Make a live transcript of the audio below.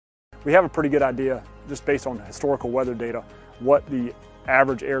we have a pretty good idea, just based on historical weather data, what the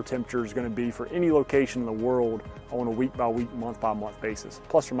average air temperature is going to be for any location in the world on a week-by-week, month-by-month basis,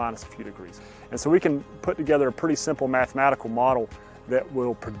 plus or minus a few degrees. And so we can put together a pretty simple mathematical model that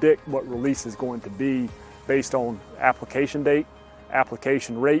will predict what release is going to be based on application date,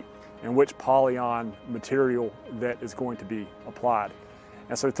 application rate, and which POLYON material that is going to be applied.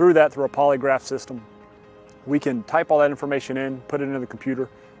 And so through a polygraph system, we can type all that information in, put it into the computer,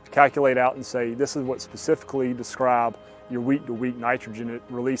 calculate out and say, this is what specifically describe your week-to-week nitrogen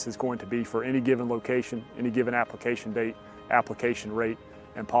release is going to be for any given location, any given application date, application rate,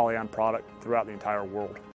 and POLYON product throughout the entire world.